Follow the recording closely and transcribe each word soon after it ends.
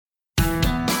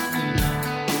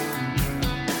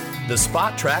the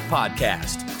Spot Track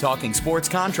Podcast, talking sports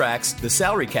contracts, the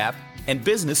salary cap, and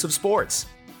business of sports.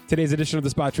 Today's edition of the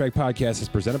Spot Track Podcast is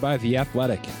presented by The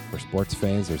Athletic. For sports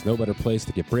fans, there's no better place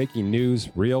to get breaking news,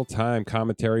 real-time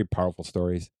commentary, powerful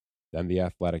stories than The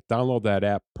Athletic. Download that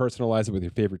app, personalize it with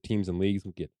your favorite teams and leagues,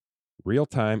 and get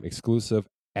real-time, exclusive,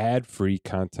 ad-free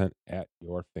content at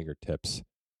your fingertips.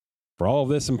 For all of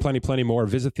this and plenty more,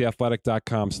 visit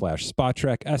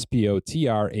theathletic.com/SpotTrack,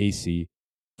 SPOTRAC,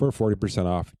 for 40%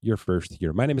 off your first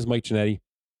year. My name is Mike Giannetti.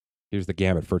 Here's the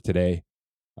gamut for today.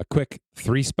 A quick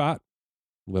 3-spot,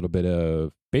 a little bit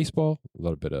of baseball, a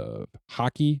little bit of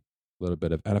hockey, a little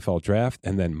bit of NFL draft,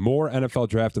 and then more NFL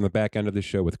draft on the back end of the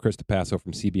show with Chris Trapasso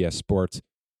from CBS Sports,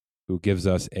 who gives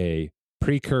us a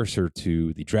precursor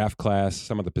to the draft class,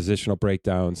 some of the positional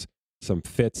breakdowns, some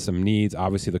fits, some needs,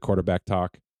 obviously the quarterback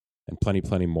talk, and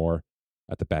plenty more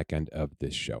at the back end of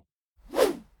this show.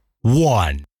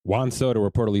 Juan Soto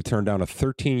reportedly turned down a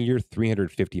 13-year,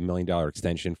 $350 million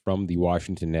extension from the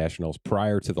Washington Nationals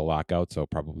prior to the lockout, so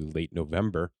probably late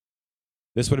November.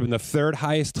 This would have been the third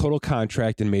highest total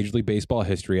contract in Major League Baseball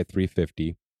history at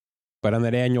 $350, but on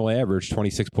that annual average,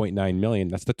 $26.9 million,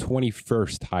 that's the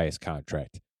 21st highest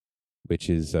contract,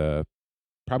 which is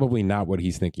probably not what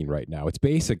he's thinking right now. It's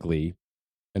basically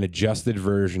an adjusted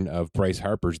version of Bryce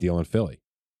Harper's deal in Philly,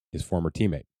 his former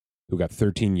teammate, who got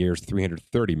 13 years,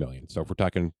 $330 million. So if we're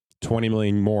talking $20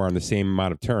 million more on the same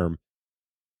amount of term,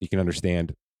 you can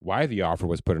understand why the offer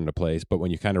was put into place. But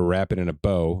when you kind of wrap it in a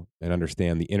bow and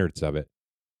understand the innards of it,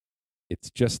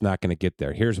 it's just not going to get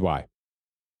there. Here's why. It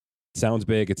sounds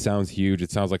big. It sounds huge.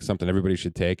 It sounds like something everybody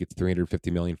should take. It's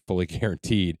 $350 million fully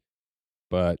guaranteed.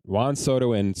 But Juan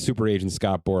Soto and super agent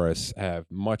Scott Boras have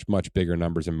much bigger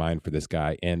numbers in mind for this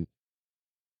guy. And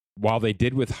while they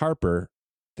did with Harper,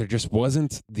 there just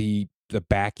wasn't the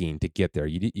backing to get there.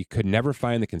 You could never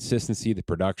find the consistency, the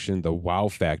production, the wow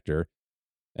factor.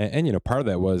 And you know, part of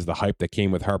that was the hype that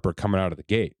came with Harper coming out of the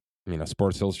gate. You know,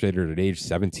 Sports Illustrated at age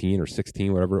 17 or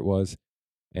 16, whatever it was.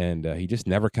 And he just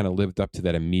never kind of lived up to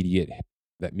that immediate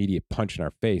punch in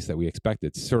our face that we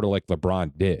expected, sort of like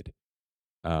LeBron did.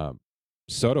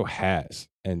 Soto has,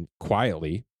 and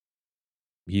quietly,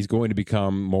 he's going to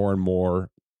become more and more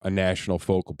a national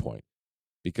focal point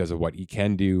because of what he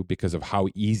can do, because of how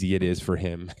easy it is for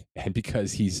him, and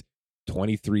because he's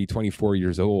 23, 24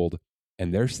 years old,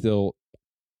 and there's still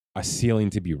a ceiling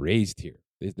to be raised here.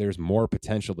 There's more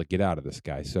potential to get out of this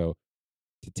guy. So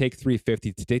to take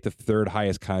 $350, to take the third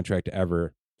highest contract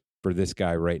ever for this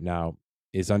guy right now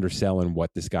is underselling what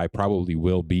this guy probably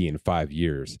will be in 5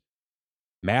 years.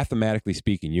 Mathematically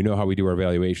speaking, you know how we do our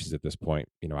evaluations at this point.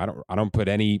 You know, I don't put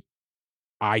any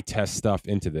eye test stuff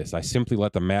into this. I simply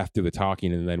let the math do the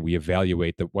talking, and then we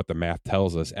evaluate what the math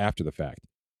tells us after the fact.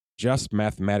 Just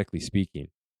mathematically speaking,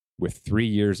 with 3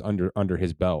 years under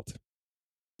his belt,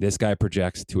 this guy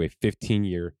projects to a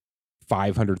 15-year,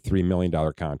 $503 million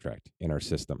contract in our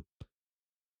system.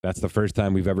 That's the first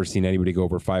time we've ever seen anybody go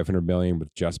over $500 million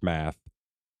with just math.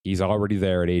 He's already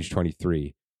there at age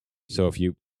 23. So if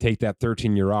you take that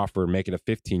 13-year offer and make it a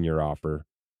 15-year offer,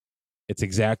 it's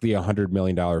exactly $100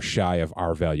 million shy of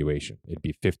our valuation. It'd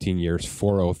be 15 years,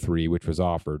 403, which was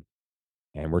offered.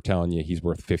 And we're telling you he's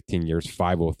worth 15 years,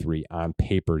 503 on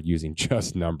paper using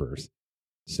just numbers.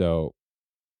 So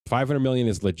 $500 million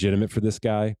is legitimate for this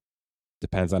guy.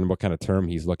 Depends on what kind of term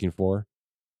he's looking for.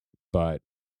 But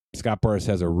Scott Boras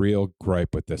has a real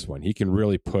gripe with this one. He can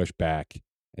really push back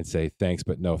and say, thanks,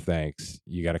 but no thanks.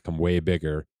 You got to come way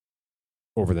bigger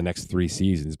over the next 3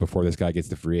 seasons before this guy gets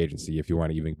to free agency if you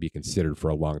want to even be considered for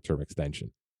a long-term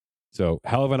extension. So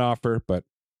hell of an offer, but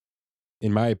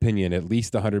in my opinion, at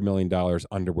least $100 million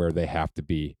under where they have to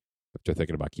be if they're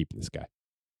thinking about keeping this guy.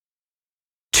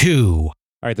 2. All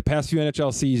right, the past few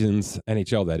NHL seasons,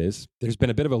 NHL that is, there's been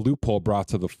a bit of a loophole brought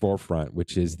to the forefront,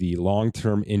 which is the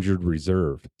long-term injured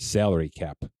reserve salary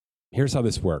cap. Here's how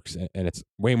this works, and it's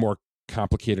way more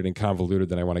complicated and convoluted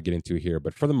than I want to get into here,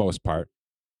 but for the most part,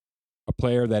 a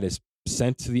player that is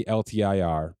sent to the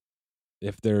LTIR,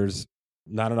 if there's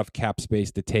not enough cap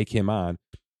space to take him on,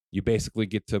 you basically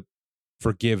get to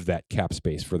forgive that cap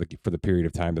space for the period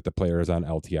of time that the player is on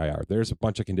LTIR. There's a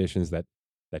bunch of conditions that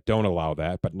don't allow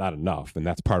that, but not enough, and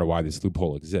that's part of why this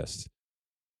loophole exists.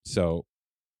 So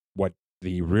what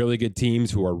the really good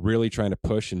teams who are really trying to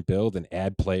push and build and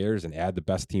add players and add the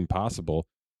best team possible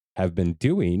have been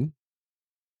doing,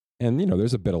 and, you know,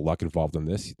 there's a bit of luck involved in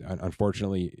this.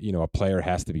 Unfortunately, you know, a player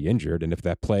has to be injured. And if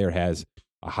that player has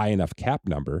a high enough cap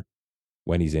number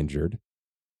when he's injured,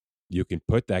 you can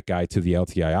put that guy to the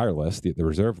LTIR list, the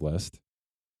reserve list,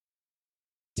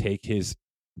 take his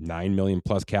 $9 million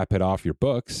plus cap hit off your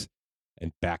books,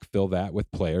 and backfill that with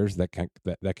players that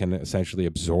can essentially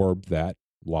absorb that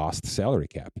lost salary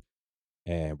cap.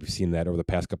 And we've seen that over the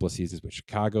past couple of seasons with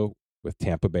Chicago, with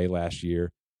Tampa Bay last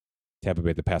year, Tampa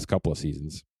Bay the past couple of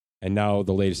seasons. And now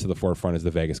the latest to the forefront is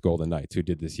the Vegas Golden Knights, who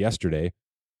did this yesterday.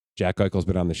 Jack Eichel's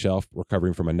been on the shelf,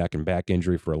 recovering from a neck and back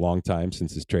injury for a long time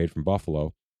since his trade from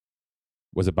Buffalo.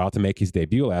 Was about to make his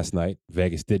debut last night.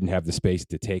 Vegas didn't have the space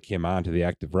to take him onto the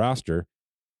active roster.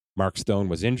 Mark Stone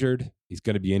was injured. He's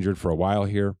going to be injured for a while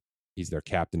here. He's their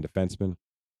captain defenseman.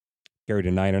 Carried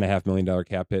a $9.5 million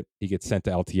cap hit. He gets sent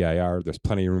to LTIR. There's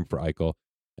plenty of room for Eichel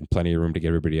and plenty of room to get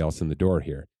everybody else in the door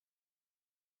here.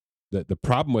 The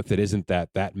problem with it isn't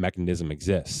that mechanism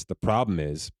exists. The problem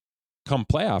is, come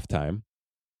playoff time,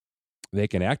 they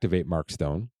can activate Mark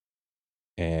Stone.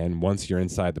 And once you're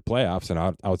inside the playoffs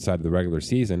and outside of the regular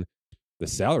season, the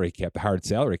salary cap, the hard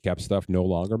salary cap stuff no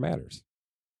longer matters.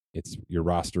 It's your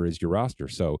roster is your roster.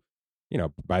 So,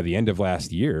 by the end of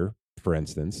last year, for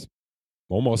instance,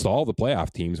 almost all the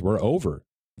playoff teams were over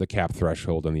the cap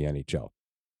threshold in the NHL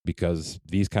because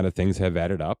these kind of things have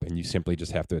added up and you simply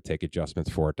just have to take adjustments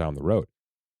for it down the road.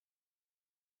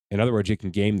 In other words, you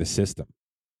can game the system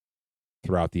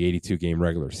throughout the 82-game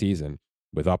regular season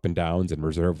with up and downs and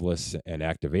reserve lists and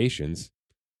activations.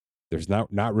 There's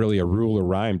not really a rule or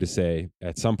rhyme to say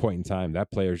at some point in time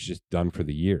that player's just done for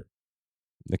the year.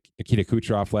 Nikita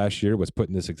Kucherov last year was put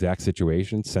in this exact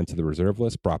situation, sent to the reserve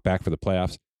list, brought back for the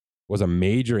playoffs, was a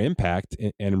major impact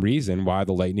and reason why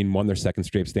the Lightning won their second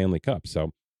straight Stanley Cup.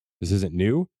 So this isn't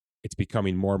new. It's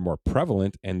becoming more and more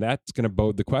prevalent, and that's going to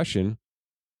bode the question,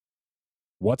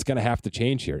 what's going to have to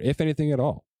change here, if anything at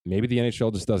all? Maybe the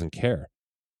NHL just doesn't care.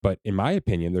 But in my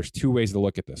opinion, there's two ways to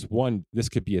look at this. One, this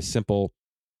could be a simple,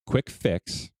 quick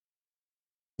fix.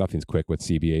 Nothing's quick with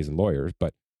CBAs and lawyers,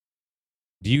 but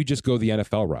do you just go the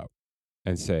NFL route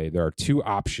and say there are two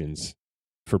options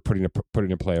for putting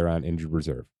a player on injured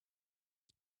reserve?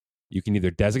 You can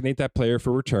either designate that player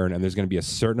for return, and there's going to be a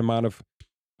certain amount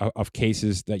of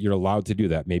cases that you're allowed to do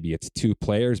that. Maybe it's 2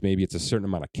 players. Maybe it's a certain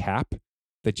amount of cap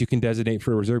that you can designate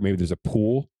for a reserve. Maybe there's a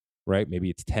pool, right? Maybe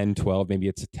it's 10, 12. Maybe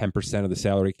it's 10% of the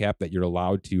salary cap that you're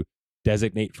allowed to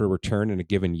designate for return in a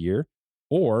given year.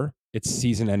 Or it's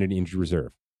season-ending injured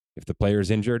reserve. If the player is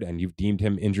injured and you've deemed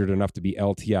him injured enough to be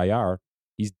LTIR,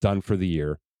 he's done for the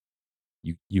year.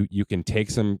 You can take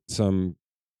some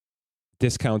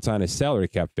discounts on his salary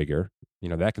cap figure.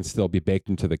 That can still be baked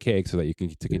into the cake so that you can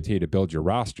continue to build your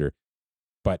roster.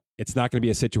 But it's not going to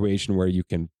be a situation where you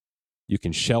can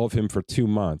shelve him for 2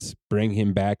 months, bring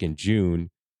him back in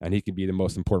June, and he can be the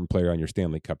most important player on your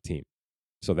Stanley Cup team.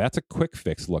 So that's a quick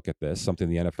fix look at this, something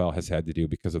the NFL has had to do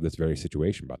because of this very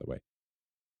situation, by the way.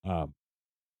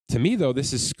 To me, though,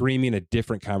 this is screaming a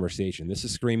different conversation. This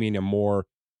is screaming a more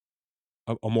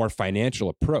financial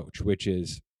approach, which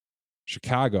is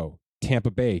Chicago, Tampa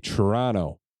Bay,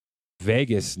 Toronto,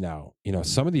 Vegas now.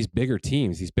 Some of these bigger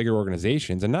teams, these bigger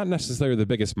organizations, and not necessarily the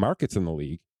biggest markets in the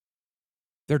league,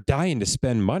 they're dying to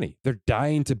spend money. They're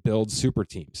dying to build super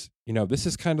teams. This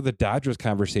is kind of the Dodgers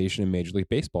conversation in Major League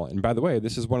Baseball. And by the way,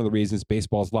 this is one of the reasons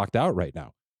baseball is locked out right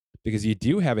now, because you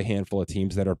do have a handful of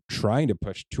teams that are trying to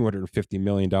push $250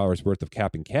 million worth of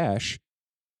cap and cash,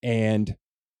 and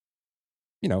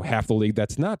half the league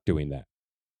that's not doing that.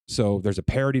 So there's a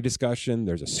parity discussion,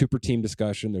 there's a super team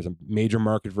discussion, there's a major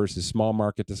market versus small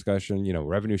market discussion,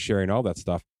 revenue sharing, all that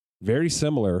stuff. Very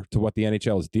similar to what the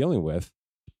NHL is dealing with.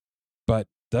 But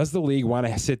does the league want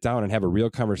to sit down and have a real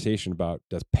conversation about,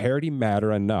 does parity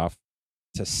matter enough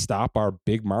to stop our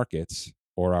big markets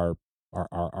or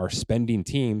our spending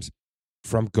teams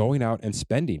from going out and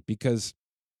spending? Because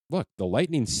look, the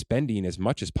Lightning's spending as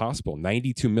much as possible,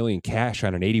 $92 million cash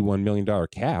on an $81 million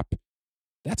cap.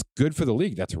 That's good for the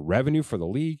league. That's revenue for the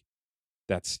league.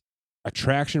 That's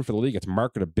attraction for the league. It's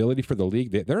marketability for the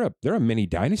league. They're a mini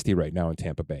dynasty right now in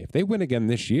Tampa Bay. If they win again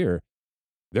this year,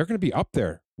 they're going to be up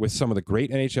there with some of the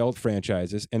great NHL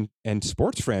franchises and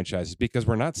sports franchises, because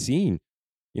we're not seeing,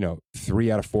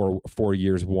 3 out of 4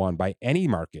 years won by any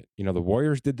market. The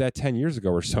Warriors did that 10 years ago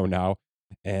or so now,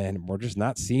 and we're just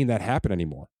not seeing that happen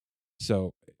anymore.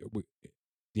 So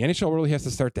the NHL really has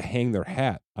to start to hang their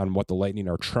hat on what the Lightning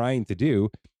are trying to do.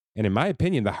 And in my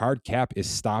opinion, the hard cap is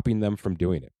stopping them from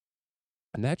doing it.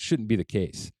 And that shouldn't be the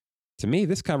case. To me,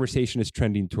 this conversation is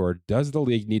trending toward, does the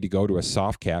league need to go to a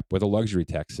soft cap with a luxury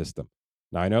tax system?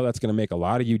 Now, I know that's going to make a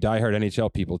lot of you diehard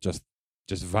NHL people just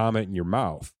vomit in your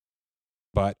mouth,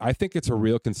 but I think it's a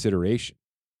real consideration.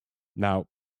 Now,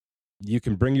 you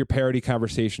can bring your parity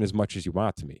conversation as much as you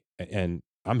want to me, and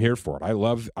I'm here for it. I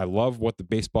love what the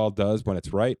baseball does when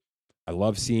it's right. I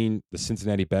love seeing the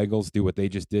Cincinnati Bengals do what they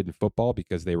just did in football,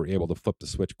 because they were able to flip the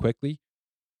switch quickly.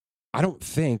 I don't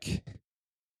think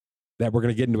that we're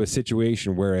going to get into a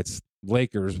situation where it's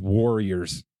Lakers,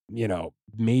 Warriors,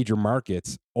 major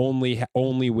markets only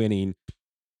winning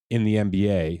in the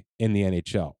NBA, in the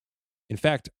NHL. In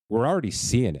fact, we're already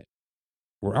seeing it.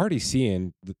 We're already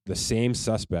seeing the same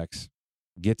suspects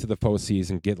get to the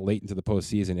postseason, get late into the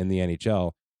postseason in the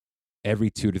NHL every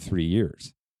 2 to 3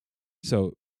 years.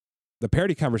 So the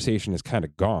parity conversation is kind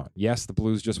of gone. Yes, the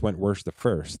Blues just went worse the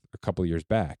first a couple years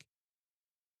back.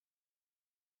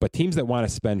 But teams that want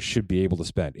to spend should be able to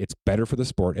spend. It's better for the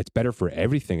sport. It's better for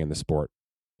everything in the sport.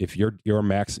 If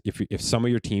if some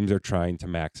of your teams are trying to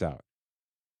max out,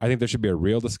 I think there should be a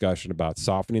real discussion about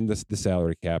softening the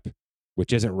salary cap,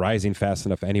 which isn't rising fast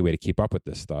enough anyway to keep up with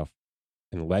this stuff,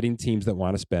 and letting teams that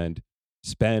want to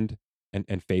spend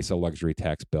and face a luxury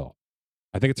tax bill.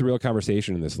 I think it's a real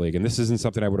conversation in this league, and this isn't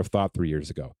something I would have thought 3 years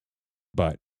ago.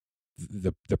 But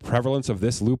the prevalence of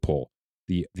this loophole,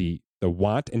 the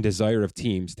want and desire of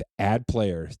teams to add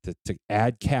players, to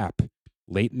add cap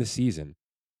late in the season,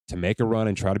 to make a run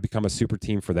and try to become a super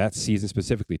team for that season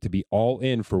specifically, to be all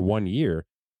in for 1 year,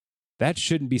 that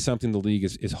shouldn't be something the league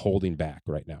is holding back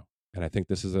right now. And I think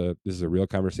this is a real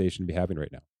conversation to be having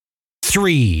right now.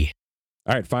 3.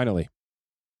 All right, finally,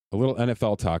 a little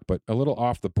NFL talk, but a little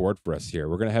off the board for us here.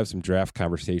 We're going to have some draft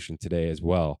conversation today as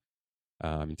well,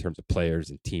 in terms of players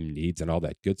and team needs and all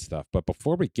that good stuff. But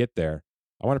before we get there,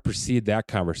 I want to precede that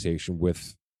conversation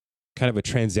with kind of a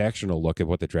transactional look at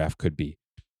what the draft could be.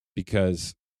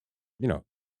 Because,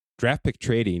 draft pick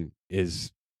trading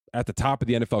is at the top of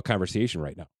the NFL conversation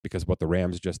right now because of what the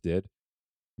Rams just did.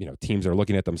 Teams are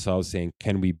looking at themselves saying,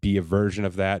 can we be a version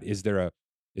of that? Is there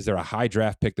a high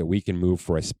draft pick that we can move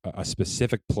for a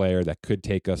specific player that could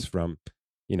take us from,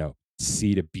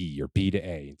 C to B or B to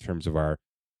A in terms of our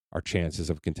chances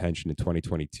of contention in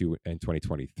 2022 and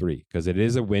 2023? Because it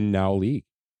is a win now league.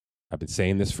 I've been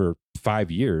saying this for 5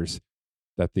 years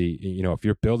that if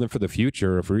you're building for the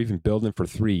future, if we're even building for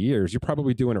 3 years, you're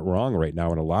probably doing it wrong right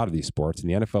now in a lot of these sports. And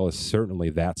the NFL is certainly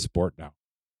that sport now.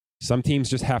 Some teams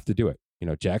just have to do it.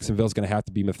 Jacksonville's going to have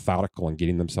to be methodical in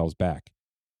getting themselves back.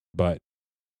 But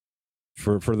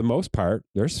for the most part,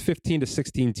 there's 15 to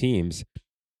 16 teams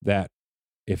that,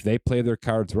 if they play their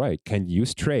cards right, can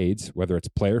use trades, whether it's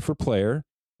player for player,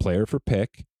 player for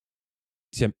pick,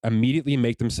 to immediately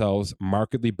make themselves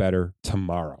markedly better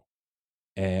tomorrow.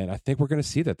 And I think we're going to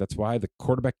see that. That's why the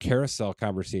quarterback carousel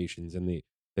conversations and the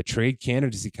trade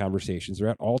candidacy conversations are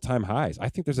at all-time highs. I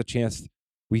think there's a chance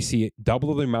we see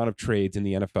double the amount of trades in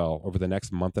the NFL over the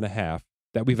next month and a half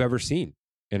that we've ever seen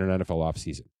in an NFL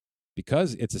offseason,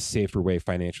 because it's a safer way,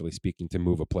 financially speaking, to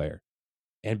move a player.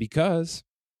 And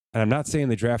I'm not saying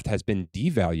the draft has been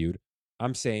devalued,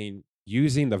 I'm saying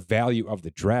using the value of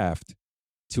the draft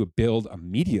to build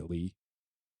immediately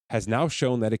has now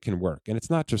shown that it can work. And it's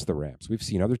not just the Rams. We've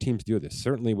seen other teams do this,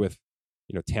 certainly with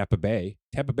Tampa Bay.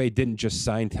 Tampa Bay didn't just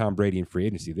sign Tom Brady in free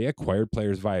agency. They acquired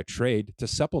players via trade to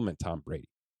supplement Tom Brady.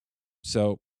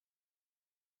 So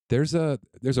there's a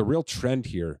real trend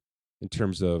here in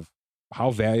terms of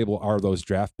how valuable are those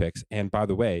draft picks. And by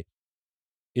the way,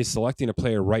 is selecting a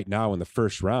player right now in the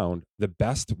first round the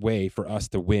best way for us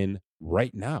to win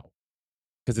right now?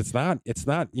 Because it's not,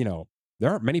 there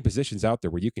aren't many positions out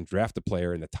there where you can draft a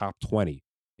player in the top 20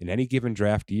 in any given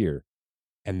draft year,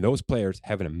 and those players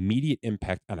have an immediate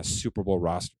impact on a Super Bowl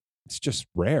roster. It's just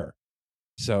rare.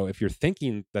 So if you're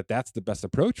thinking that that's the best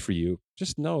approach for you,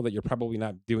 just know that you're probably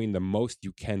not doing the most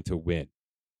you can to win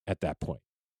at that point.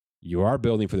 You are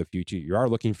building for the future. You are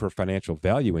looking for financial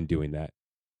value in doing that,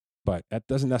 but that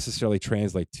doesn't necessarily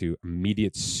translate to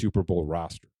immediate Super Bowl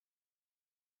roster.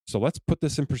 So let's put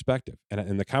this in perspective.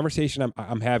 And the conversation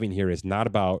I'm having here is not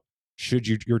about should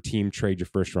your team trade your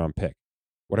first round pick.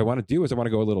 What I want to do is I want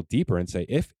to go a little deeper and say,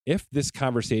 if this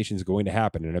conversation is going to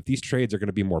happen, and if these trades are going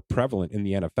to be more prevalent in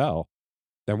the NFL,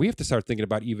 then we have to start thinking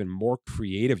about even more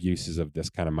creative uses of this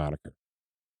kind of moniker.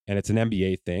 And it's an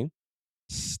NBA thing.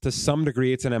 To some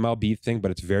degree, it's an MLB thing,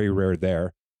 but it's very rare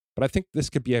there. But I think this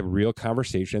could be a real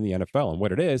conversation in the NFL. And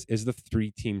what it is the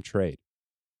 3-team trade.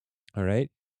 All right.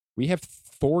 We have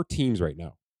 4 teams right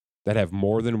now that have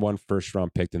more than one first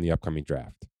round pick in the upcoming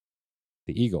draft.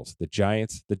 The Eagles, the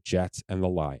Giants, the Jets, and the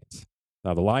Lions.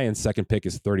 Now, the Lions' second pick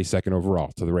is 32nd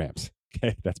overall to the Rams.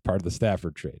 Okay. That's part of the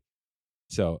Stafford trade.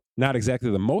 So not exactly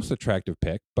the most attractive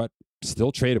pick, but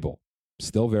still tradable,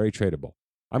 still very tradable.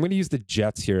 I'm going to use the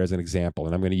Jets here as an example,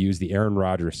 and I'm going to use the Aaron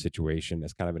Rodgers situation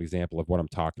as kind of an example of what I'm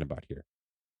talking about here.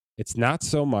 It's not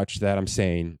so much that I'm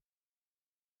saying,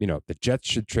 the Jets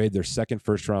should trade their second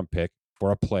first-round pick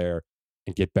for a player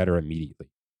and get better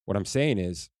immediately. What I'm saying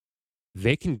is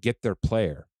they can get their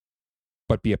player,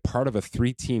 but be a part of a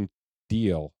 3-team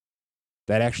deal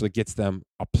that actually gets them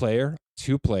a player,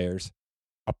 2 players,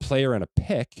 a player, and a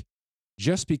pick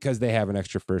just because they have an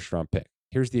extra first-round pick.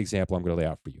 Here's the example I'm going to lay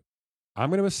out for you. I'm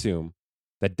going to assume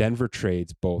that Denver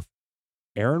trades both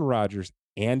Aaron Rodgers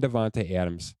and Devontae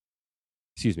Adams.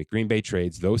 Green Bay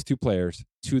trades those 2 players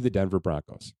to the Denver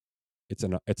Broncos. It's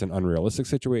an unrealistic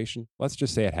situation. Let's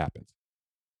just say it happens.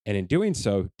 And in doing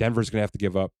so, Denver's going to have to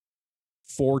give up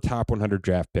 4 top 100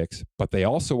 draft picks, but they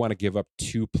also want to give up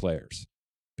 2 players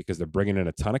because they're bringing in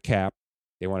a ton of cap.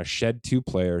 They want to shed 2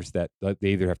 players that they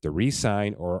either have to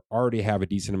re-sign or already have a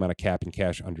decent amount of cap and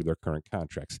cash under their current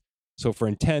contracts. So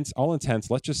for all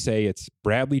intents, let's just say it's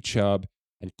Bradley Chubb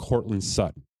and Cortland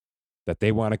Sutton that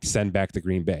they want to send back to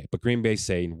Green Bay. But Green Bay's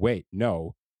saying, wait,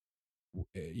 no.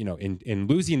 In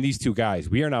losing these 2 guys,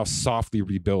 we are now softly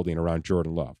rebuilding around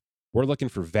Jordan Love. We're looking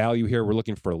for value here. We're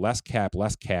looking for less cap,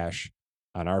 less cash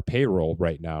on our payroll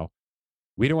right now.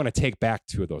 We don't want to take back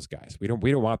 2 of those guys. We don't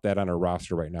want that on our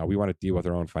roster right now. We want to deal with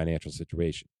our own financial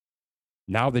situation.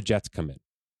 Now the Jets come in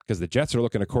because the Jets are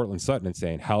looking at Cortland Sutton and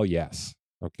saying, hell yes.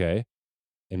 Okay.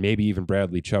 And maybe even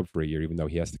Bradley Chubb for a year, even though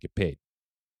he has to get paid.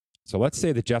 So let's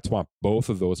say the Jets want both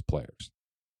of those players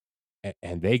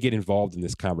and they get involved in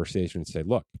this conversation and say,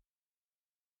 look,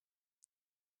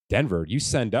 Denver, you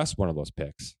send us one of those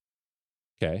picks.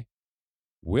 Okay.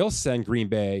 We'll send Green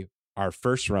Bay our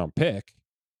first-round pick.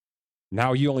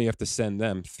 Now you only have to send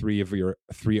them 3 of your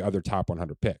 3 other top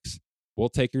 100 picks. We'll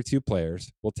take your 2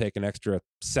 players. We'll take an extra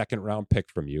second-round pick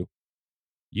from you.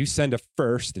 You send a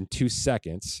first and 2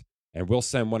 seconds, and we'll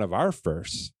send one of our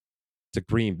firsts to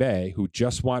Green Bay, who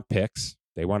just want picks.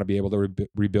 They want to be able to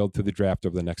rebuild through the draft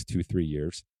over the next 2-3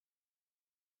 years.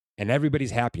 And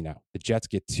everybody's happy now. The Jets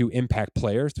get 2 impact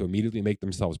players to immediately make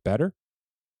themselves better.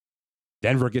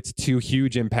 Denver gets 2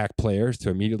 huge impact players to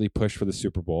immediately push for the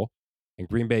Super Bowl. And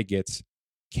Green Bay gets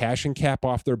cash and cap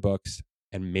off their books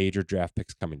and major draft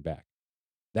picks coming back.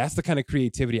 That's the kind of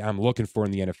creativity I'm looking for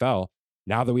in the NFL.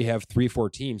 Now that we have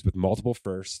 3-4 teams with multiple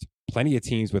firsts, plenty of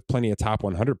teams with plenty of top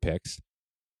 100 picks,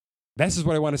 this is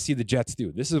what I want to see the Jets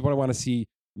do. This is what I want to see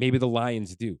maybe the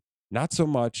Lions do. Not so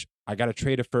much, I got to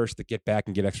trade a first to get back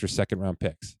and get extra second-round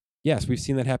picks. Yes, we've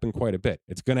seen that happen quite a bit.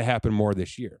 It's going to happen more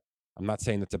this year. I'm not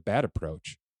saying that's a bad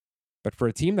approach. But for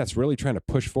a team that's really trying to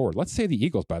push forward, let's say the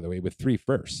Eagles, by the way, with 3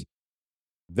 firsts,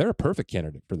 they're a perfect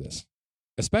candidate for this,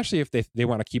 especially if they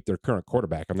want to keep their current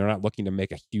quarterback and they're not looking to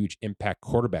make a huge impact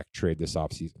quarterback trade this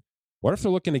offseason. What if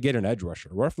they're looking to get an edge rusher?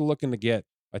 What if they're looking to get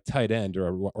a tight end or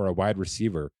a wide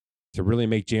receiver to really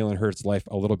make Jalen Hurts' life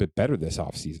a little bit better this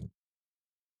offseason?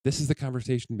 This is the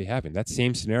conversation to be having. That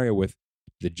same scenario with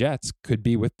the Jets could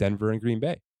be with Denver and Green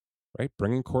Bay, right?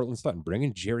 Bringing Cortland Sutton,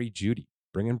 bringing Jerry Jeudy,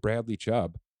 bringing Bradley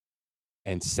Chubb,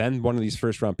 and send one of these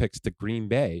first-round picks to Green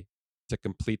Bay to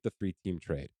complete the 3-team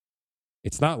trade.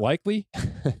 It's not likely,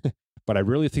 but I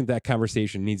really think that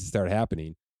conversation needs to start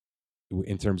happening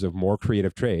in terms of more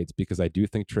creative trades, because I do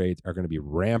think trades are going to be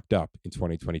ramped up in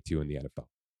 2022 in the NFL.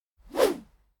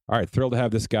 All right, thrilled to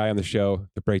have this guy on the show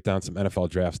to break down some NFL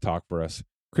drafts talk for us.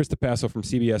 Chris Trapasso from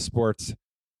CBS Sports.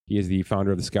 He is the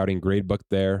founder of the Scouting Gradebook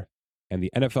there and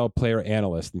the NFL player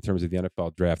analyst in terms of the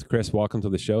NFL draft. Chris, welcome to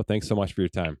the show. Thanks so much for your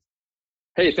time.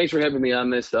 Hey, thanks for having me on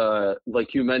this.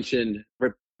 Like you mentioned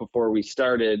right before we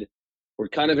started, we're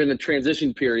kind of in a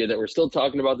transition period that we're still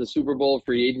talking about the Super Bowl.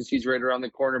 Free agency's right around the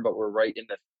corner, but we're right in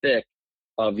the thick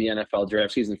of the NFL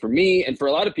draft season. For me and for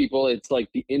a lot of people, it's like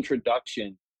the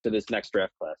introduction to this next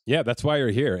draft class. Yeah, that's why you're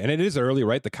here. And it is early,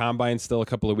 right? The combine's still a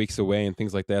couple of weeks away and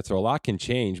things like that. So a lot can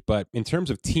change. But in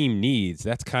terms of team needs,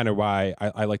 that's kind of why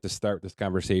I like to start this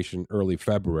conversation early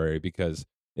February, because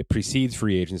it precedes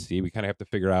free agency. We kind of have to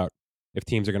figure out if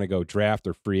teams are going to go draft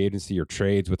or free agency or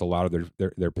trades with a lot of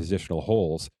their positional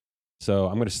holes. So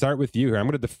I'm going to start with you here. I'm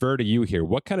going to defer to you here.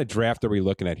 What kind of draft are we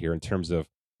looking at here in terms of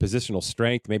positional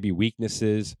strength, maybe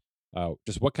weaknesses?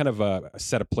 Just what kind of a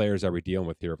set of players are we dealing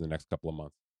with here over the next couple of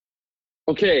months?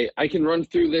 Okay, I can run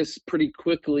through this pretty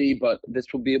quickly, but this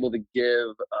will be able to give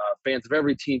fans of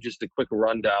every team just a quick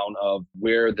rundown of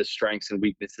where the strengths and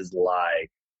weaknesses lie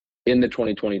in the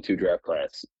 2022 draft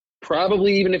class.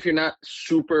 Probably even if you're not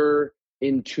super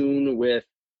in tune with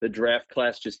the draft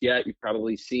class just yet, you've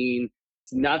probably seen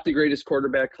it's not the greatest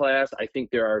quarterback class. I think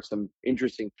there are some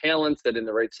interesting talents that in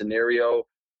the right scenario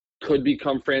could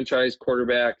become franchise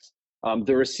quarterbacks.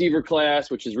 The receiver class,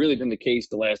 which has really been the case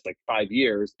the last 5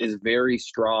 years, is very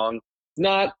strong.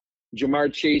 Not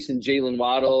Jamar Chase and Jalen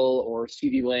Waddle or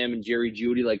CeeDee Lamb and Jerry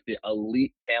Jeudy, like the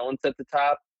elite talents at the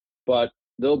top, but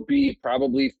there'll be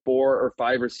probably 4 or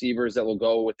 5 receivers that will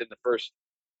go within the first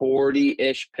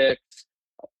 40-ish picks.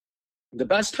 The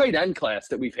best tight end class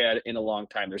that we've had in a long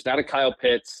time. There's not a Kyle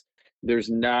Pitts. There's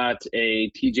not a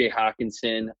TJ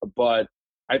Hawkinson, but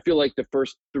I feel like the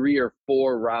first 3 or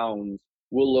 4 rounds,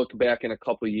 we'll look back in a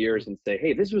couple of years and say,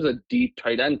 hey, this was a deep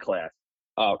tight end class.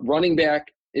 Running back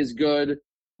is good.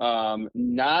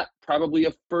 Not probably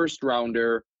a first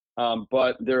rounder,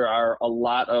 but there are a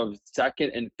lot of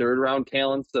second and third round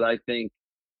talents that I think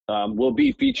will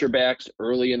be feature backs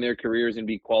early in their careers and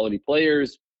be quality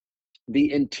players.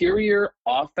 The interior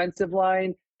offensive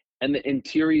line and the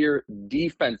interior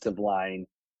defensive line,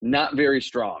 not very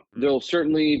strong. They'll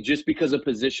certainly, just because of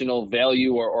positional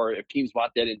value or if teams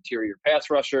want that interior pass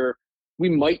rusher, we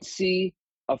might see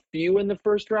a few in the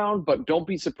first round, but don't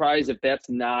be surprised if that's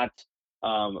not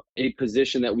a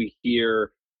position that we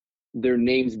hear their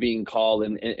names being called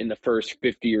in the first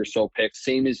 50 or so picks.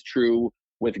 Same is true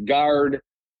with guard.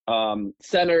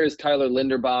 Center is Tyler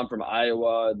Linderbaum from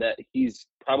Iowa, that he's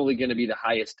probably going to be the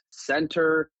highest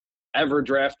center ever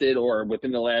drafted or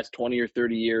within the last 20 or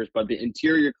 30 years. But the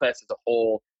interior class as a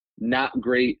whole, not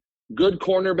great. Good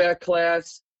cornerback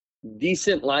class,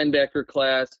 decent linebacker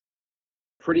class,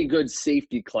 pretty good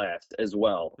safety class as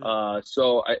well.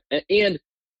 And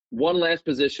one last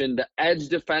position, the edge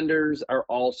defenders are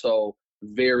also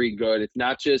very good. It's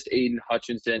not just Aiden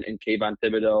Hutchinson and Kayvon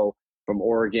Thibodeau from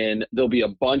Oregon. There'll be a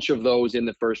bunch of those in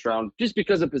the first round just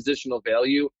because of positional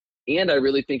value, and I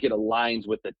really think it aligns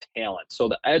with the talent. So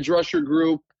the edge rusher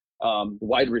group,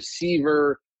 wide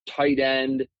receiver, tight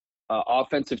end,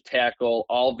 offensive tackle,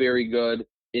 all very good.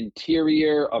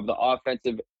 Interior of the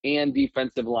offensive and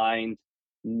defensive lines,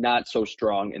 not so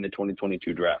strong in the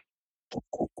 2022 draft.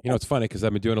 You know, it's funny because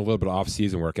I've been doing a little bit of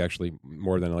off-season work, actually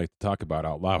more than I like to talk about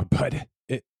out loud, but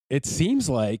it seems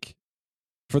like,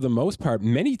 for the most part,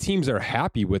 many teams are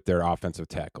happy with their offensive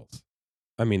tackles.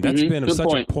 I mean, that's been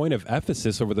such a point of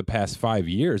emphasis over the past 5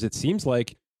 years. It seems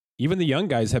like even the young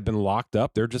guys have been locked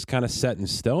up. They're just kind of set in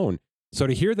stone. So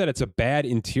to hear that it's a bad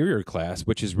interior class,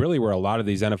 which is really where a lot of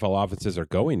these NFL offenses are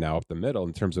going now up the middle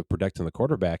in terms of protecting the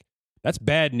quarterback, that's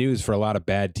bad news for a lot of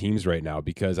bad teams right now,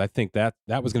 because I think that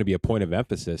was going to be a point of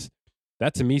emphasis.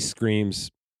 That to me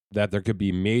screams that there could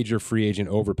be major free agent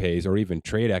overpays or even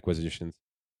trade acquisitions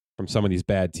from some of these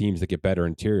bad teams that get better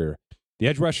interior. The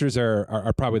edge rushers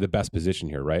are probably the best position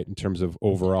here, right, in terms of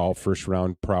overall first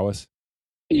round prowess?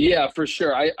 Yeah, for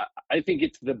sure. I think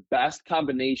it's the best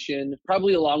combination,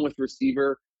 probably along with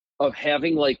receiver, of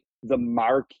having like the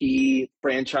marquee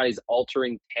franchise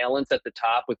altering talents at the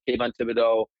top with Kayvon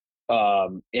Thibodeau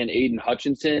and Aiden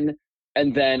Hutchinson,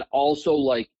 and then also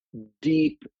like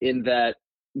deep in that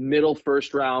middle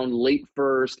first round, late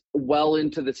first, well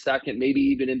into the second, maybe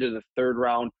even into the third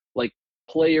round, like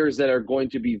players that are going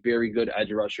to be very good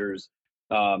edge rushers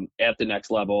at the next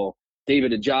level.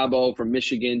 David Ajabo from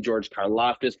Michigan, George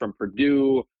Karlaftis from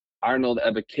Purdue, Arnold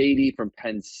Ebiketie from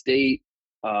Penn State,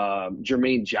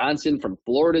 Jermaine Johnson from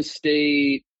Florida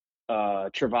State,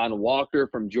 Trevon Walker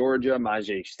from Georgia,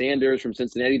 Majay Sanders from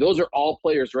Cincinnati. Those are all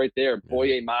players right there.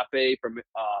 Boye Mafe from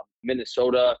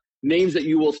Minnesota. Names that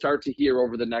you will start to hear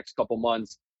over the next couple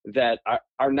months that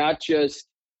are not just,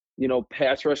 you know,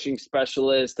 pass rushing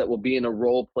specialists that will be in a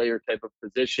role player type of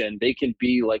position. They can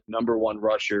be like number one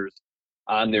rushers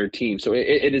on their team. So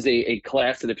it is a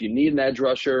class that if you need an edge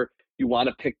rusher, you want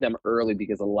to pick them early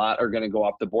because a lot are going to go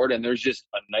off the board, and there's just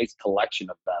a nice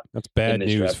collection of them. That's bad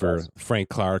news for Frank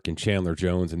Clark and Chandler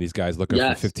Jones and these guys looking for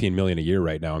 $15 million a year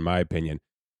right now, in my opinion.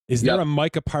 Is there a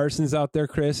Micah Parsons out there,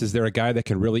 Chris? Is there a guy that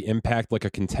can really impact like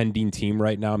a contending team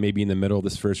right now, maybe in the middle of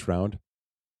this first round?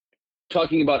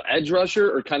 Talking about edge rusher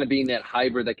or kind of being that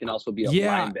hybrid that can also be a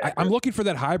linebacker? I'm looking for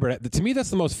that hybrid. To me, that's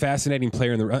the most fascinating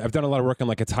player. I've done a lot of work on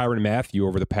like a Tyrann Mathieu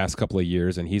over the past couple of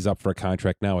years, and he's up for a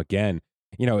contract now again.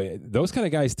 You know, those kind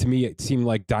of guys to me seem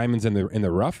like diamonds in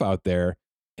the rough out there.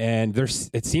 And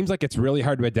it seems like it's really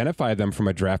hard to identify them from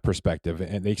a draft perspective.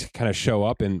 And they kind of show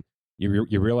up and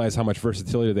you realize how much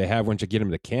versatility they have once you get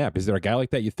them to camp. Is there a guy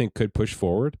like that you think could push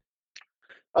forward?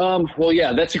 Well,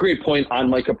 yeah, that's a great point on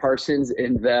Micah Parsons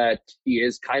in that he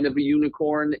is kind of a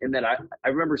unicorn. And that I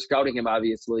remember scouting him,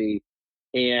 obviously,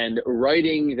 and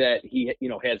writing that he, you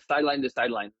know, had sideline to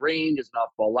sideline range as an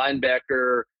off-ball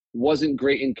linebacker, wasn't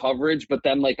great in coverage, but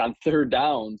then like on third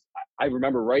downs, I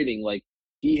remember writing like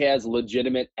he has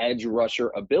legitimate edge rusher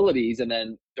abilities. And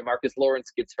then DeMarcus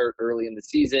Lawrence gets hurt early in the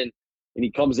season, and he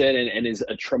comes in and is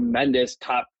a tremendous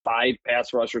top 5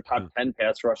 pass rusher, top 10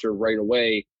 pass rusher right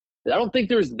away. I don't think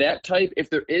there's that type. If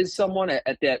there is someone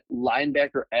at that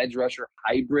linebacker edge rusher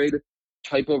hybrid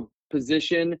type of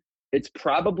position, it's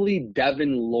probably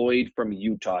Devin Lloyd from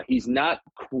Utah. He's not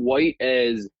quite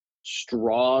as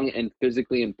strong and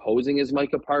physically imposing as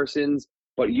Micah Parsons,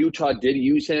 but Utah did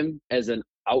use him as an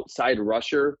outside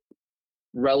rusher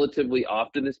relatively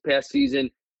often this past season.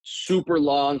 Super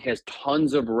long, has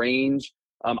tons of range.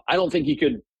 I don't think he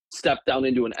could step down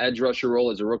into an edge rusher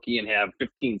role as a rookie and have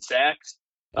 15 sacks,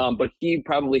 but he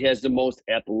probably has the most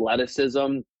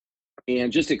athleticism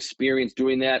and just experience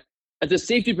doing that. At the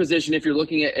safety position, if you're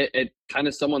looking at kind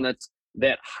of someone that's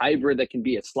that hybrid that can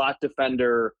be a slot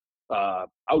defender,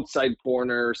 outside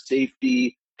corner,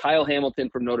 safety, Kyle Hamilton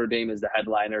from Notre Dame is the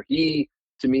headliner. He,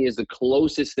 to me, is the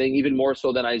closest thing, even more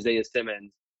so than Isaiah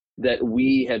Simmons, that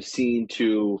we have seen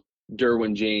to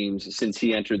Derwin James since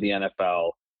he entered the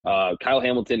NFL. Kyle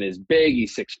Hamilton is big.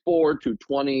 He's 6'4",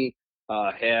 220,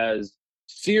 has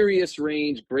serious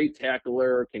range, great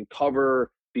tackler, can cover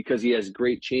because he has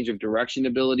great change of direction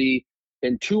ability.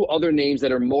 And two other names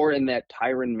that are more in that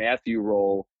Tyrann Mathieu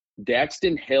role,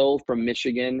 Daxton Hill from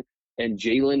Michigan and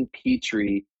Jalen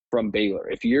Petrie from Baylor.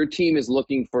 If your team is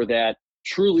looking for that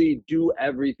truly do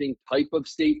everything type of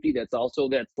safety, that's also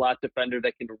that slot defender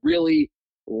that can really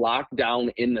lock down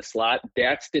in the slot,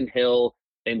 Daxton Hill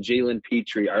and Jalen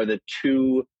Petrie are the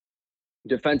two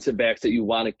defensive backs that you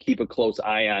want to keep a close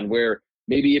eye on, where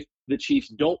maybe if the Chiefs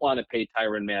don't want to pay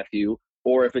Tyrann Mathieu,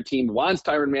 or if a team wants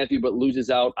Tyrann Mathieu but loses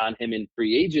out on him in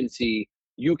free agency,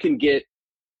 you can get,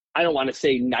 I don't want to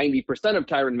say 90% of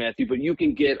Tyrann Mathieu, but you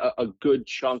can get a good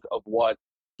chunk of what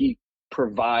he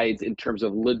provides in terms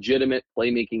of legitimate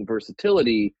playmaking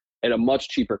versatility at a much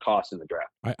cheaper cost in the draft.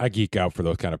 I geek out for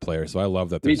those kind of players, so I love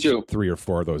that there's 3 or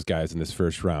 4 of those guys in this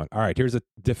first round. All right, here's a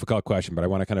difficult question, but I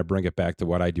want to kind of bring it back to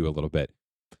what I do a little bit.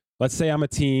 Let's say I'm a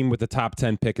team with the top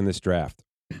 10 pick in this draft.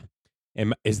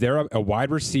 And is there a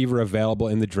wide receiver available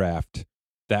in the draft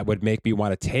that would make me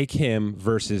want to take him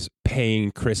versus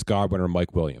paying Chris Godwin or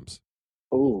Mike Williams?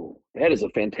 Oh, that is a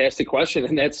fantastic question.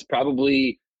 And that's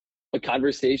probably a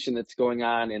conversation that's going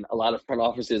on in a lot of front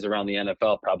offices around the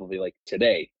NFL, probably like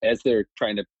today, as they're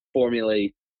trying to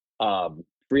formulate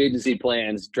free agency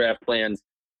plans, draft plans.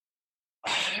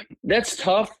 That's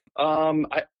tough.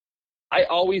 I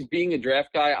always, being a draft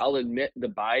guy, I'll admit the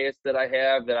bias that I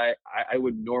have, that I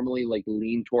would normally like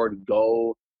lean toward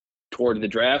the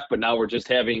draft, but now we're just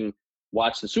having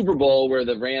watched the Super Bowl where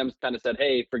the Rams kind of said,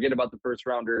 hey, forget about the first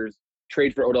rounders,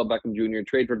 trade for Odell Beckham Jr.,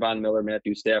 trade for Von Miller,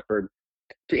 Matthew Stafford.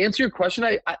 To answer your question,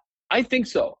 I think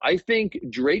so. I think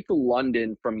Drake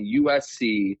London from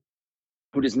USC,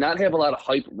 who does not have a lot of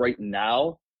hype right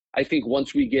now, I think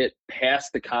once we get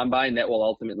past the combine, that will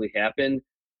ultimately happen.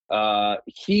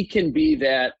 He can be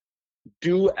that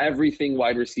do everything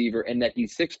wide receiver, and that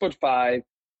he's 6'5",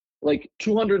 like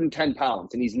 210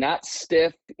 pounds, and he's not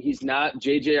stiff. He's not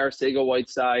JJ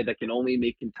Arcega-Whiteside that can only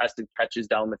make contested catches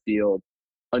down the field.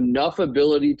 Enough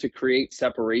ability to create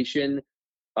separation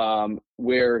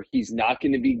where he's not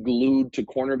going to be glued to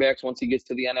cornerbacks once he gets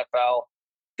to the NFL.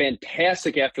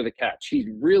 Fantastic after the catch. He's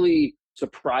really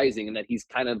surprising in that he's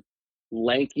kind of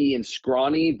lanky and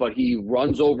scrawny, but he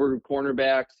runs over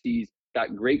cornerbacks. He's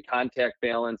got great contact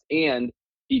balance, and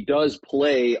he does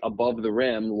play above the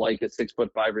rim like a 6'5"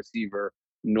 receiver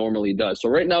normally does. So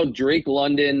right now, Drake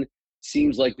London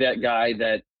seems like that guy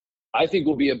that I think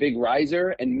will be a big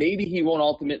riser, and maybe he won't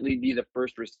ultimately be the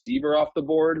first receiver off the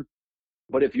board.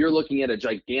 But if you're looking at a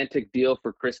gigantic deal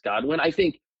for Chris Godwin, I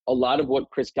think a lot of what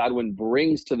Chris Godwin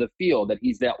brings to the field, that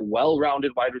he's that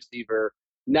well-rounded wide receiver,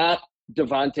 not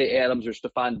Devontae Adams or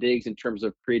Stephon Diggs in terms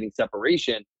of creating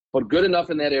separation, but good enough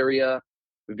in that area,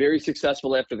 very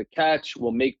successful after the catch,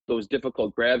 will make those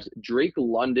difficult grabs. Drake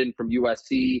London from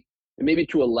USC, and maybe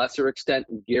to a lesser extent,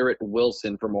 Garrett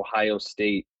Wilson from Ohio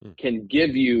State can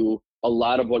give you a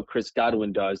lot of what Chris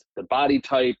Godwin does, the body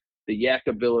type, the yak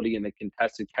ability, and the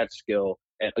contested catch skill,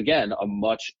 and again, a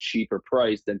much cheaper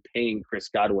price than paying Chris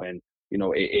Godwin,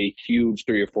 a huge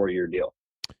 3 or 4 year deal.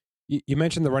 You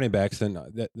mentioned the running backs, and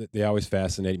they always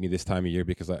fascinate me this time of year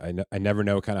because I never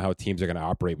know kind of how teams are going to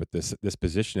operate with this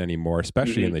position anymore,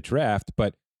 especially in the draft.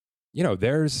 But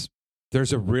there's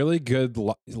a really good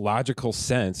logical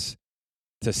sense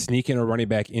to sneak in a running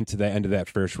back into the end of that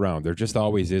first round. There just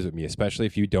always is with me, especially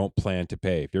if you don't plan to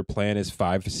pay. If your plan is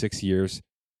 5 to 6 years,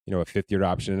 a 5th-year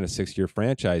option and a 6-year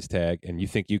franchise tag, and you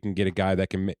think you can get a guy that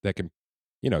can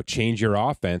change your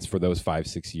offense for those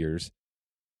 5-6 years,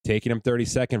 taking him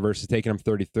 32nd versus taking him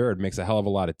 33rd makes a hell of a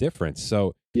lot of difference.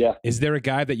 So, yeah, is there a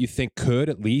guy that you think could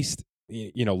at least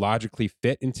logically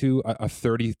fit into a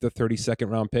 32nd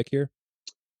round pick here?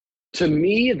 To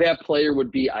me, that player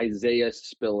would be Isaiah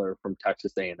Spiller from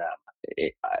Texas A&M.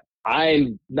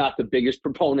 I'm not the biggest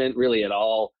proponent really at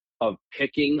all of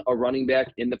picking a running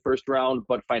back in the first round,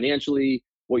 but financially,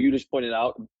 what you just pointed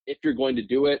out, if you're going to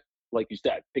do it, like you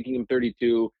said, picking him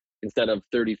 32 instead of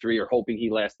 33 or hoping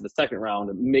he lasts in the second round,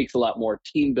 it makes a lot more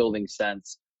team building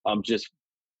sense, just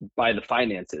by the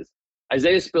finances.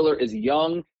 Isaiah Spiller is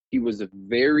young. He was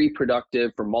very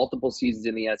productive for multiple seasons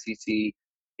in the SEC.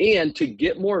 And to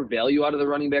get more value out of the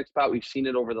running back spot, we've seen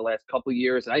it over the last couple of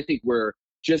years. And I think we're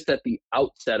just at the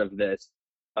outset of this.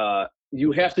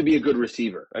 You have to be a good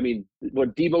receiver. I mean,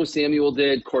 what Deebo Samuel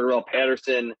did, Cordarrelle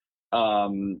Patterson,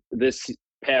 this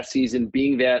past season,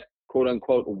 being that quote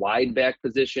unquote wide back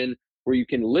position where you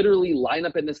can literally line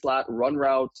up in the slot, run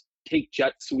routes, take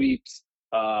jet sweeps,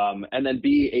 and then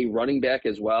be a running back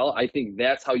as well. I think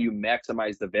that's how you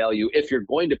maximize the value if you're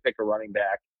going to pick a running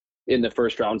back in the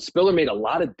first round. Spiller made a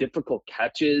lot of difficult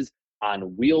catches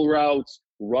on wheel routes,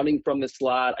 running from the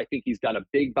slot. I think he's got a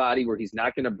big body where he's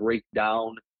not going to break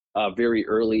down very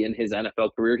early in his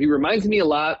NFL career. He reminds me a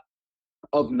lot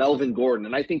of Melvin Gordon,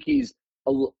 and I think he's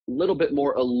a little bit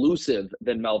more elusive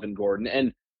than Melvin Gordon.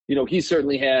 And, you know, he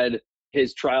certainly had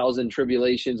his trials and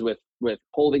tribulations with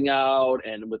holding out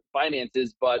and with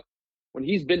finances, but when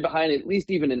he's been behind at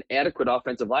least even an adequate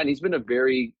offensive line, he's been a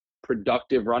very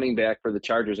productive running back for the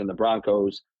Chargers and the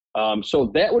Broncos.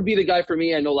 So that would be the guy for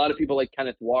me. I know a lot of people like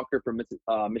Kenneth Walker from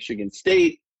Michigan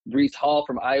State, Breece Hall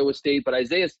from Iowa State, but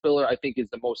Isaiah Spiller, I think, is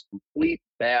the most complete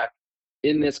back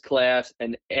in this class,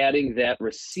 and adding that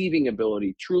receiving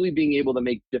ability, truly being able to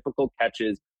make difficult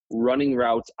catches, running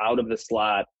routes out of the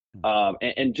slot,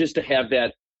 and just to have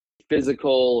that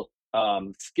physical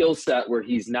skill set where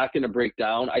he's not going to break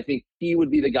down. I think he would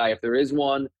be the guy. If there is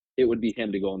one, it would be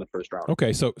him to go in the first round.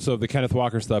 Okay, so the Kenneth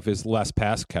Walker stuff is less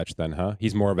pass catch then, huh?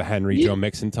 He's more of a Henry, Joe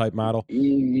Mixon type model?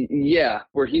 Yeah,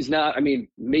 where he's not, I mean,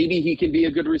 maybe he can be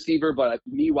a good receiver, but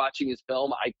me watching his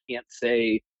film, I can't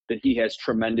say that he has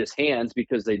tremendous hands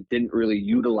because they didn't really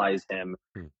utilize him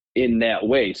in that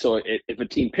way. So if a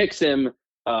team picks him,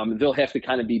 they'll have to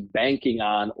kind of be banking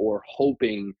on or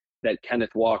hoping that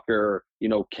Kenneth Walker, you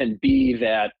know, can be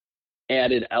that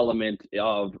added element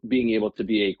of being able to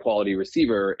be a quality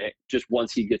receiver just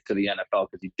once he gets to the NFL,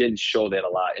 because he didn't show that a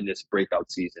lot in this breakout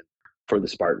season for the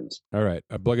Spartans. All right.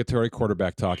 Obligatory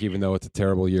quarterback talk, even though it's a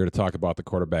terrible year to talk about the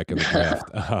quarterback in the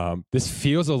draft. This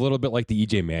feels a little bit like the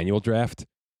EJ Manuel draft,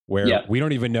 where we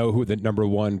don't even know who the number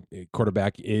one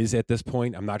quarterback is at this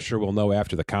point. I'm not sure we'll know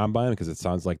after the combine, because it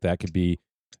sounds like that could be,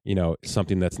 you know,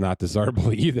 something that's not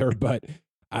desirable either. But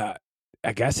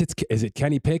I guess is it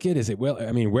Kenny Pickett? Is it Will?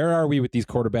 I mean, where are we with these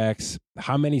quarterbacks?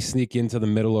 How many sneak into the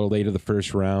middle or late of the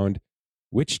first round?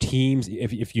 Which teams,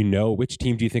 if you know, which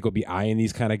team do you think will be eyeing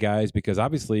these kind of guys? Because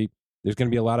obviously there's going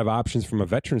to be a lot of options from a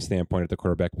veteran standpoint at the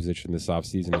quarterback position this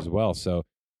offseason as well. So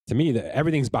to me,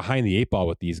 everything's behind the eight ball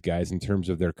with these guys in terms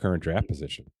of their current draft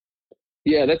position.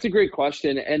 Yeah, that's a great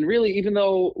question. And really, even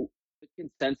though the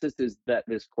consensus is that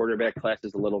this quarterback class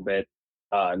is a little bit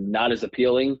not as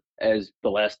appealing as the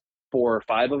last 4 or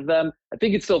 5 of them, I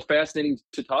think it's still fascinating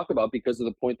to talk about because of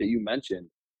the point that you mentioned,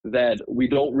 that we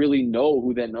don't really know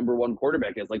who that number one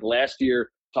quarterback is. Like last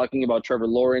year, talking about Trevor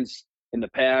Lawrence in the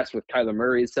past with Kyler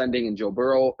Murray ascending and Joe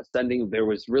Burrow ascending, there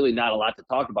was really not a lot to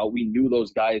talk about. We knew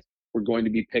those guys were going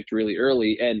to be picked really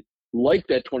early. And like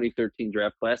that 2013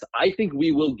 draft class, I think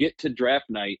we will get to draft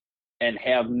night and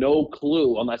have no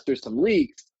clue, unless there's some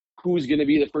leaks, who's going to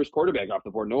be the first quarterback off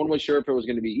the board. No one was sure if it was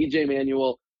going to be EJ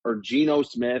Manuel or Geno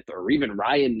Smith or even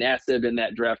Ryan Nassib in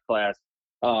that draft class.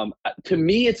 To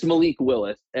me, it's Malik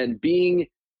Willis. And being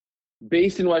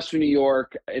based in Western New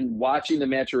York and watching the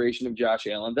maturation of Josh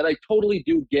Allen, that I totally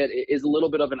do get is a little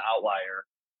bit of an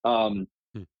outlier.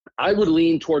 I would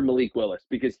lean toward Malik Willis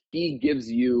because he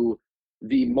gives you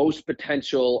the most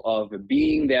potential of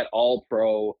being that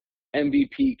all-pro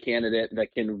MVP candidate that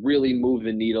can really move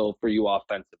the needle for you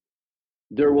offensively.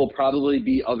 There will probably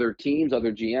be other teams,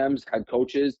 other GMs, head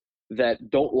coaches that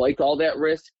don't like all that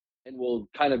risk and will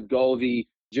kind of go the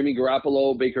Jimmy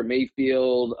Garoppolo, Baker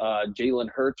Mayfield, Jalen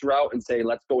Hurts route and say,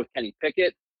 let's go with Kenny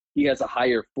Pickett. He has a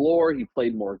higher floor. He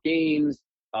played more games.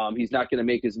 He's not going to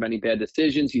make as many bad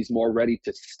decisions. He's more ready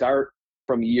to start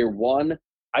from year one.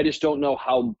 I just don't know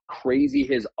how crazy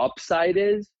his upside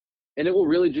is. And it will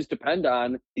really just depend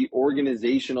on the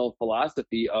organizational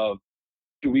philosophy of,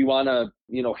 do we want to,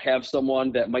 have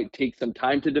someone that might take some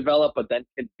time to develop, but then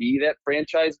can be that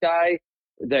franchise guy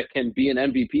that can be an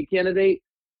MVP candidate?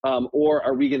 Or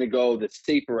are we going to go the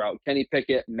safer route? Kenny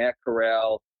Pickett, Matt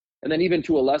Corral, and then even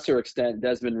to a lesser extent,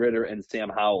 Desmond Ridder and Sam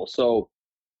Howell. So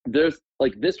this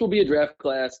will be a draft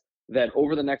class that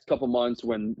over the next couple months,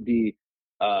 when the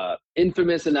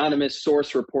infamous anonymous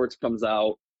source reports comes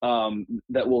out,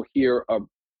 that we'll hear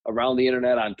around the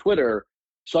internet on Twitter,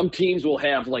 some teams will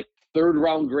have like 3rd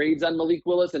round grades on Malik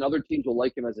Willis, and other teams will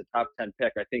like him as a top 10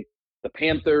 pick. I think the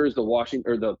Panthers, I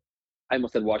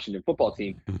almost said Washington football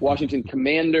team, Washington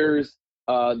Commanders,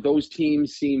 those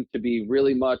teams seem to be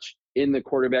really much in the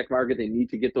quarterback market. They need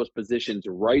to get those positions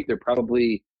right. They're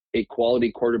probably a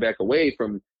quality quarterback away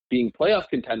from being playoff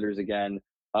contenders again.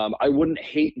 I wouldn't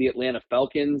hate the Atlanta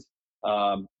Falcons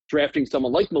drafting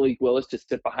someone like Malik Willis to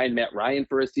sit behind Matt Ryan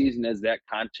for a season as that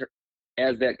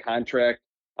contract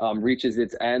reaches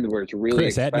its end, where it's really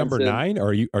Chris, expensive. at number 9,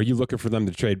 or are you looking for them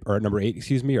to trade, or at number 8,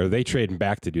 excuse me, or are they trading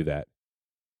back to do that?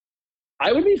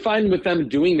 I would be fine with them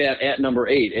doing that at number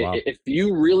 8. Wow. If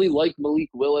you really like Malik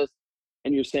Willis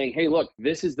and you're saying, hey, look,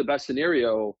 this is the best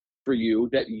scenario for you,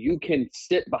 that you can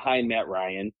sit behind Matt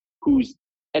Ryan, who's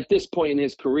at this point in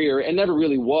his career and never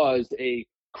really was a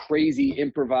crazy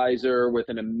improviser with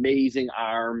an amazing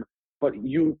arm, but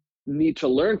you need to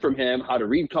learn from him how to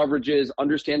read coverages,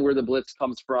 understand where the blitz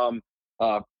comes from,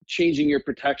 changing your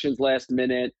protections last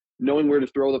minute, knowing where to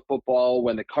throw the football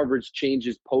when the coverage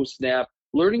changes post-snap,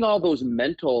 learning all those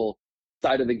mental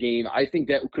side of the game. I think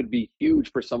that could be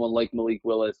huge for someone like Malik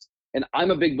Willis. And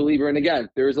I'm a big believer, and again,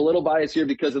 there is a little bias here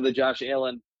because of the Josh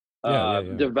Allen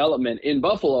development in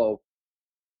Buffalo.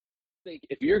 I think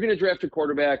if you're going to draft a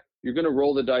quarterback, you're going to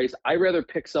roll the dice. I'd rather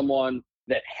pick someone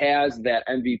that has that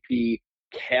MVP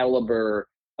caliber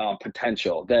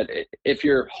potential. That if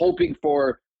you're hoping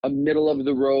for a middle of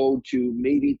the road to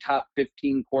maybe top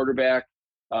 15 quarterback,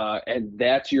 and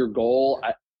that's your goal,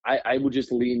 I would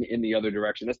just lean in the other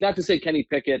direction. That's not to say Kenny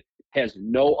Pickett has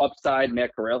no upside,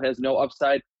 Matt Corral has no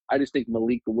upside. I just think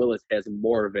Malik Willis has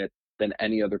more of it than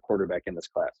any other quarterback in this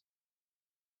class.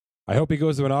 I hope he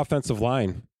goes to an offensive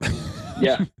line.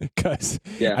 Yeah. Because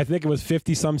I think it was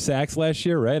 50-some sacks last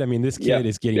year, right? I mean, this kid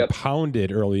is getting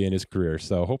pounded early in his career,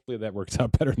 so hopefully that works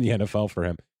out better in the NFL for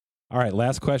him. All right,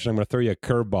 last question. I'm going to throw you a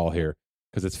curveball here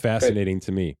because it's fascinating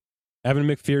to me. Evan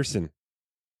McPherson,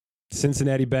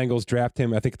 Cincinnati Bengals draft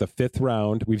him, I think, the 5th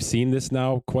round. We've seen this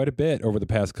now quite a bit over the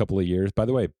past couple of years. By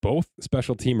the way, both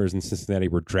special teamers in Cincinnati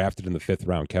were drafted in the 5th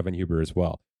round, Kevin Huber as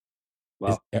well.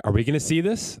 Wow. Are we going to see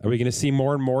this? Are we going to see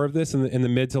more and more of this in the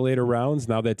mid to later rounds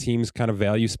now that teams kind of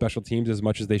value special teams as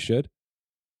much as they should?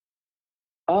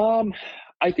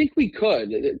 I think we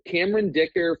could. Cameron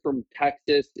Dicker from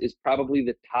Texas is probably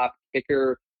the top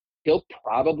kicker. He'll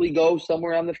probably go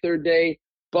somewhere on the 3rd day,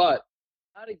 but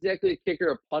not exactly a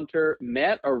kicker, a punter.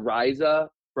 Matt Ariza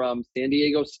from San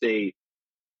Diego State.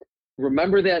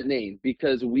 Remember that name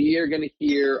because we are going to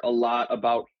hear a lot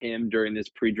about him during this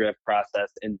pre-draft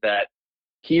process, and that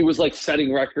he was like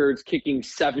setting records, kicking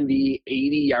 70,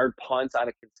 80-yard punts on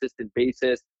a consistent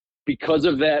basis. Because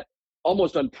of that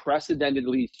almost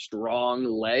unprecedentedly strong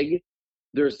leg,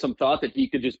 there's some thought that he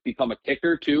could just become a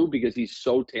kicker too because he's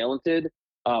so talented.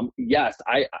 Yes,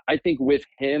 I think with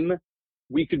him,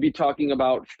 we could be talking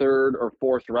about 3rd or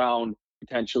 4th round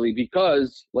potentially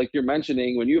because, like you're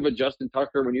mentioning, when you have a Justin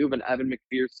Tucker, when you have an Evan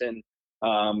McPherson,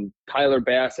 Tyler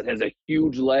Bass that has a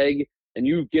huge leg, and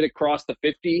you get across the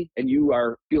 50 and you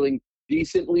are feeling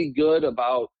decently good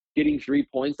about getting 3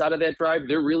 points out of that drive,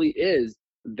 there really is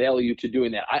value to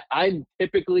doing that. I'm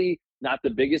typically not the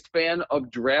biggest fan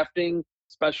of drafting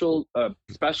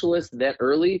specialists that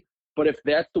early, but if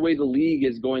that's the way the league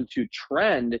is going to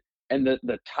trend and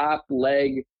the top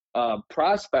leg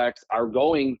prospects are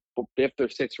going 5th or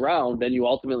 6th round, then you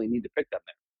ultimately need to pick them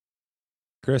there.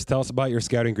 Chris, tell us about your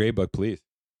scouting grade book, please.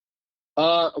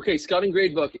 Okay, Scouting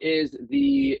Gradebook is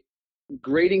the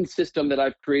grading system that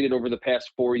I've created over the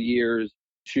past 4 years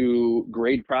to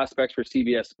grade prospects for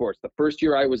CBS Sports. The first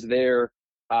year I was there,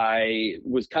 I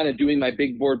was kind of doing my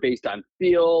big board based on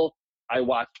feel. I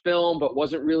watched film, but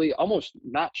wasn't really almost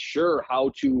not sure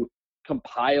how to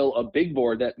compile a big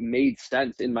board that made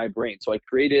sense in my brain. So I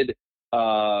created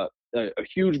a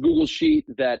huge Google sheet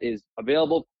that is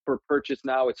available for purchase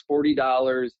now. It's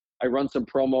 $40. I run some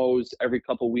promos every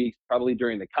couple of weeks, probably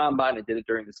during the Combine. I did it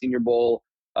during the Senior Bowl.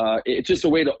 It's just a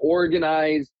way to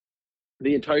organize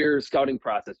the entire scouting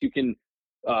process. You can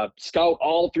scout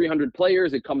all 300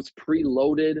 players. It comes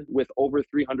preloaded with over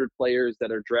 300 players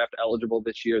that are draft eligible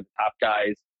this year, the top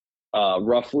guys.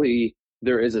 Roughly,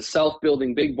 there is a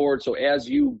self-building big board. So as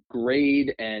you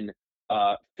grade and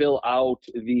fill out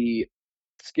the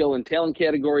skill and talent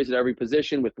categories at every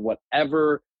position with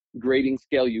whatever grading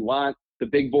scale you want, the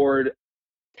big board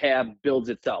tab builds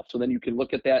itself. So then you can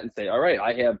look at that and say, all right,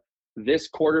 I have this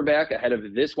quarterback ahead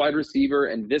of this wide receiver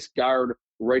and this guard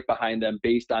right behind them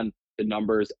based on the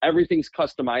numbers. Everything's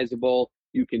customizable.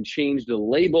 You can change the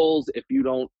labels if you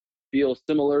don't feel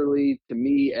similarly to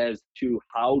me as to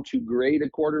how to grade a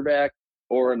quarterback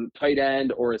or a tight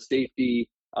end or a safety.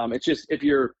 It's just if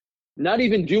you're not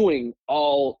even doing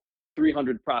all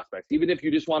 300 prospects, even if you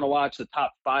just want to watch the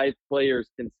top 5 players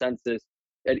consensus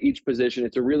at each position,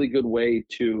 it's a really good way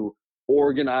to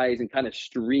organize and kind of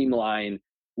streamline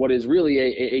what is really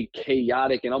a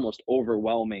chaotic and almost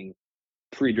overwhelming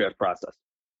pre-draft process.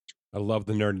 I love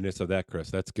the nerdiness of that,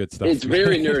 Chris. That's good stuff. It's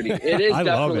very nerdy. It is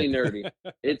definitely it. nerdy.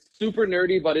 It's super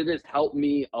nerdy, but it has helped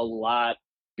me a lot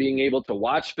being able to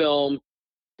watch film,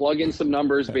 plug in some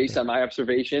numbers based on my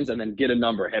observations, and then get a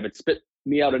number, have it spit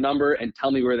me out a number and tell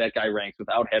me where that guy ranks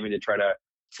without having to try to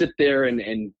sit there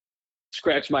and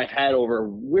scratch my head over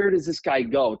where does this guy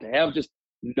go. To have just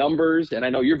numbers, and I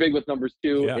know you're big with numbers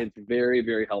too, it's very,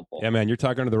 very helpful. Yeah, man, you're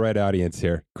talking to the right audience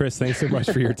here. Chris, thanks so much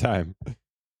for your time.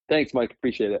 Thanks, Mike.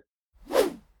 Appreciate it.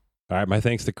 All right, my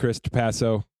thanks to Chris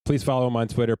Trapasso. Please follow him on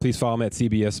Twitter. Please follow him at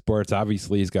CBS Sports.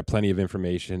 Obviously, he's got plenty of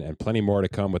information and plenty more to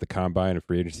come with the combine and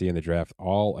free agency and the draft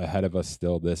all ahead of us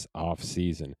still this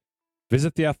offseason.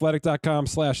 Visit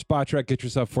theathletic.com/SpotTrack. Get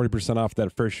yourself 40% off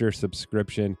that first year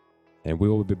subscription. And we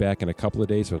will be back in a couple of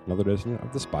days with another edition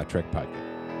of the Spot Trek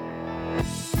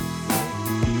Podcast.